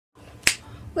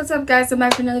What's up, guys? I'm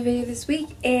back for another video this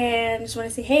week, and I just want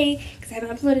to say hey because I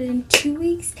haven't uploaded in 2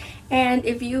 weeks. And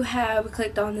if you have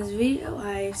clicked on this video,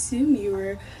 I assume you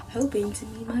were hoping to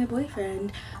meet my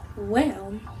boyfriend.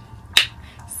 Well,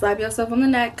 slap yourself on the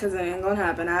neck because it ain't gonna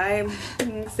happen. I'm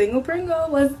single Pringle.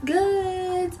 Was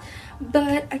good,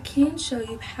 but I can show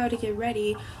you how to get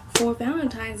ready for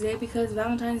Valentine's Day because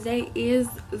Valentine's Day is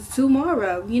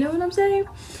tomorrow. You know what I'm saying?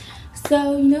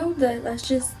 So let's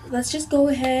just go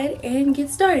ahead and get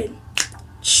started.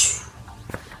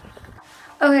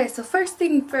 Okay, so first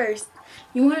thing first,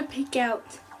 you want to pick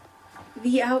out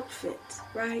the outfit,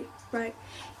 right?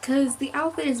 Because the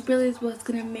outfit is really what's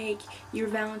gonna make your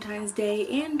Valentine's Day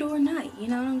and or night. You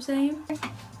know what I'm saying?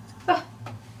 Oh,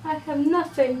 I have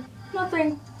nothing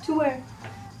to wear.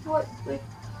 What? Like,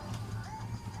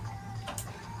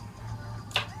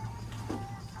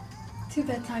 too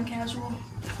bedtime casual.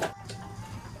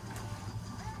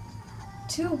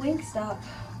 To Wingstop.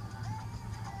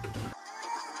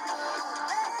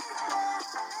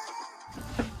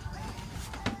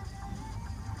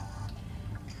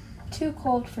 Too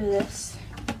cold for this.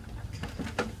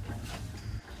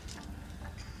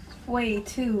 Way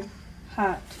too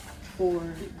hot for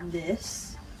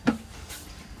this.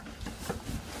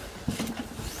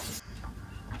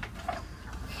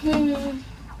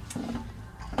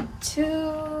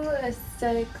 Too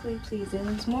aesthetically pleasing.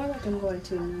 It's more like I'm going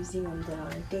to a museum than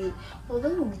on a date.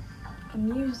 Although a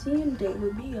museum date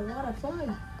would be a lot of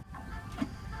fun.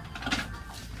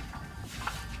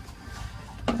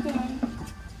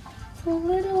 It's a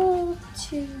little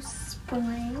too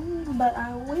spring, but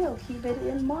I will keep it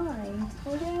in mind,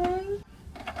 okay?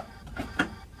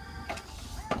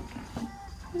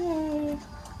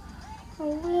 A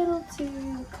little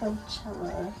too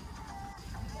Coachella.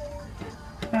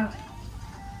 Now,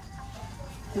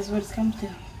 this is what it's come to.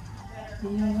 You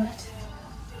know what?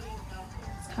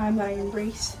 It's time I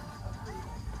embrace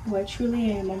who I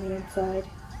truly am on the inside.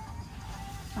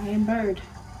 I am Bird.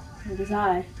 It is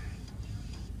I.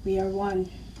 We are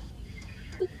one.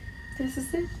 This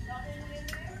is it.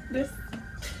 This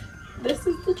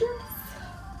is the dress.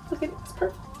 Look at it, it's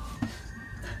perfect.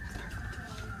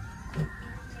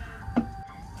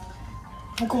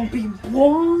 I'm gonna be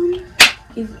warm.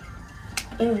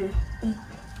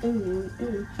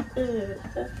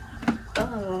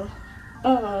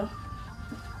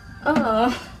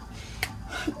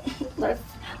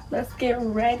 Let's get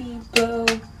ready, boo.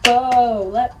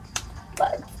 Let's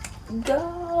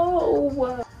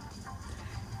go.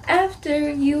 After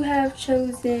you have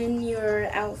chosen your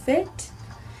outfit,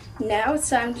 now it's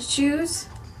time to choose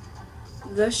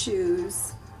the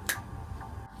shoes.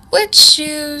 Which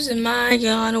shoes am I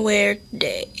gonna wear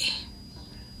today?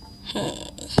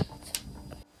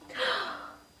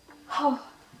 Oh.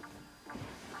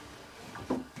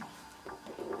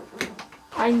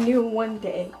 I knew one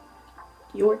day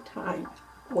your time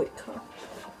would come.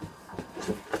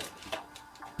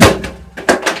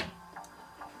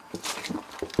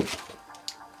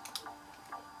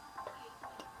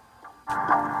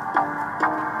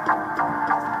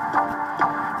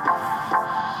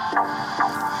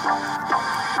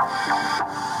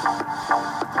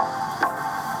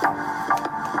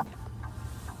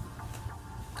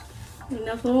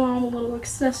 Nothing wrong with a little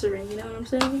accessory, you know what I'm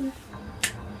saying?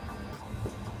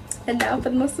 And now for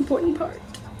the most important part,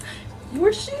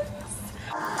 your shoes.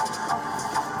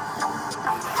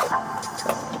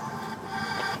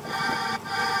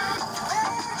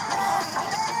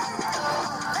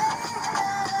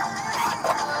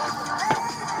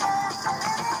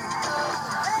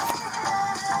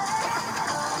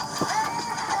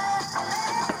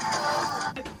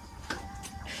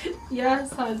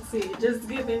 Yes, Hunty, just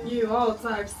giving you all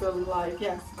types of life.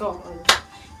 Yes, go on.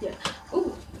 Yeah.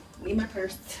 Ooh, need my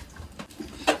purse.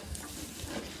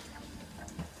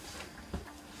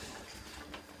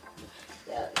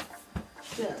 Yes.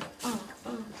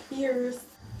 Here's.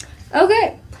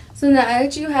 Okay, so now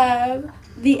that you have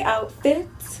the outfit,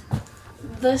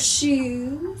 the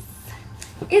shoes,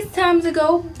 it's time to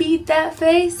go beat that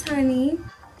face, honey.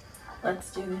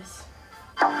 Let's do this.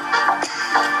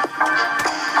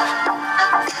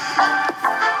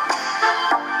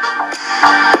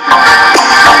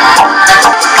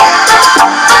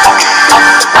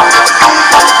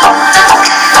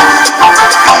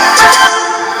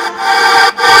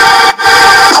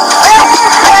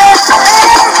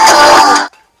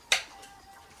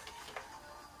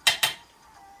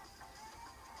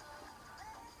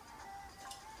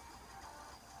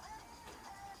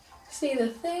 See, the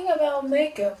thing about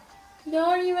makeup, you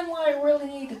don't even like really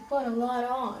need to put a lot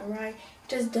on, right? It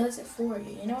just does it for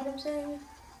you. You know what I'm saying?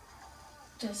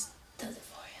 Just does it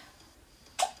for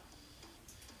you.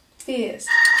 Fierce.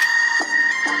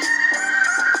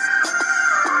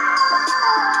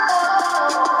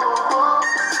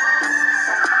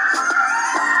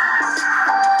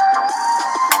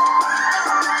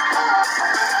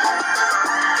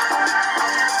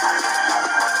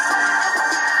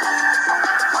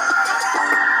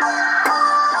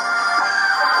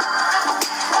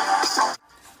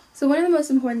 So one of the most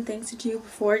important things to do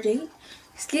before a date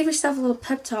is give yourself a little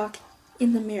pep talk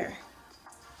in the mirror.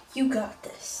 You got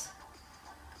this.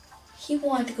 He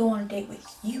wanted to go on a date with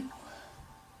you.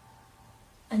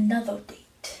 Another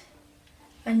date.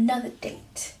 Another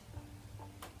date.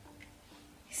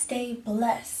 Stay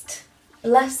blessed.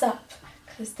 Bless up.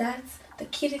 Because that's the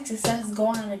key to success, is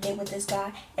going on a date with this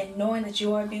guy and knowing that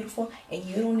you are beautiful and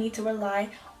you don't need to rely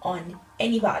on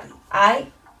anybody.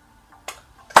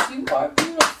 You are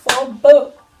beautiful,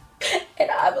 boo. And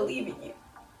I believe in you.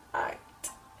 Alright.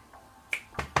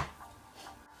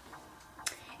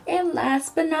 And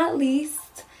last but not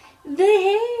least, the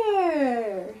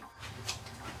hair.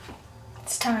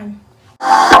 It's time.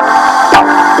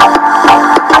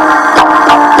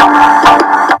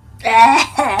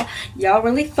 Y'all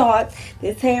really thought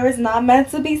this hair is not meant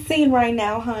to be seen right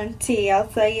now, hunty. I'll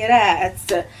tell you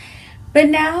that. But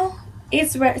now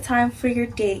it's time for your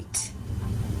date.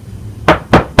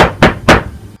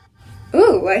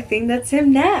 Ooh, I think that's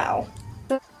him now.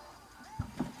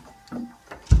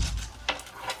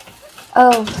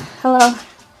 Oh, hello.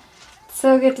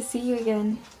 So good to see you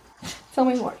again. Tell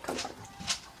me more, come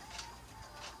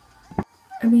on.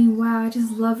 I mean, wow, I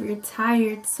just love your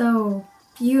attire. It's so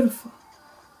beautiful.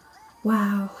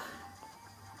 Wow.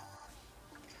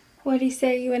 What do you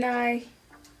say, you and I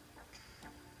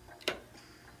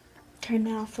turn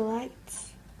off the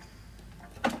lights?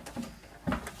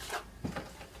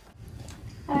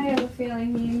 I have a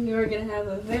feeling me and you are going to have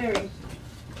a very,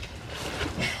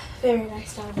 very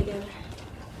nice time together.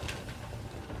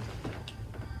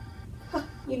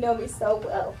 You know me so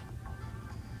well.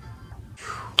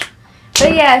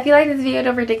 But yeah, if you like this video,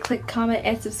 don't forget to click, comment,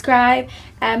 and subscribe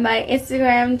at my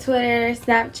Instagram, Twitter,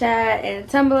 Snapchat, and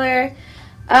Tumblr.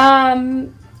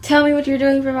 Tell me what you're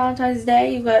doing for Valentine's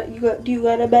Day. Do you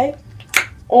got a babe?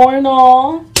 Or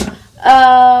no?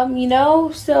 You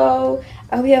know, so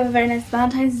I hope you have a very nice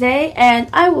Valentine's Day, and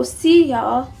I will see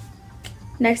y'all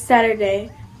next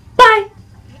Saturday. Bye!